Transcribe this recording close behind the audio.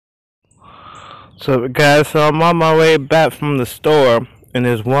So guys, so I'm on my way back from the store, and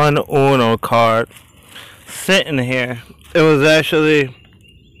there's one Uno card sitting here. It was actually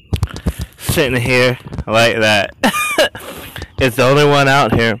sitting here like that. It's the only one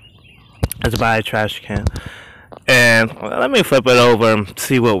out here. It's by a trash can. And let me flip it over and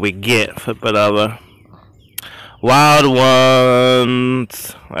see what we get. Flip it over. Wild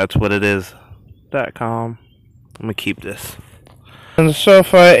Ones. That's what it is. .com. Let me keep this. And so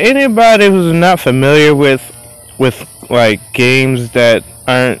for anybody who's not familiar with like games that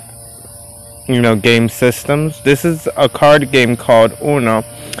aren't, game systems, this is a card game called Uno.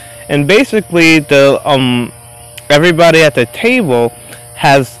 And basically the everybody at the table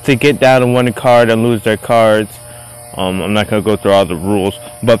has to get down to one card and lose their cards. I'm not gonna go through all the rules,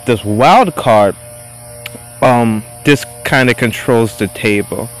 but this wild card, this kind of controls the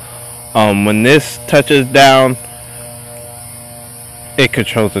table. When this touches down, it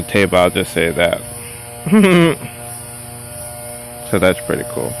controls the table. I'll just say that. So that's pretty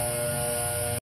cool.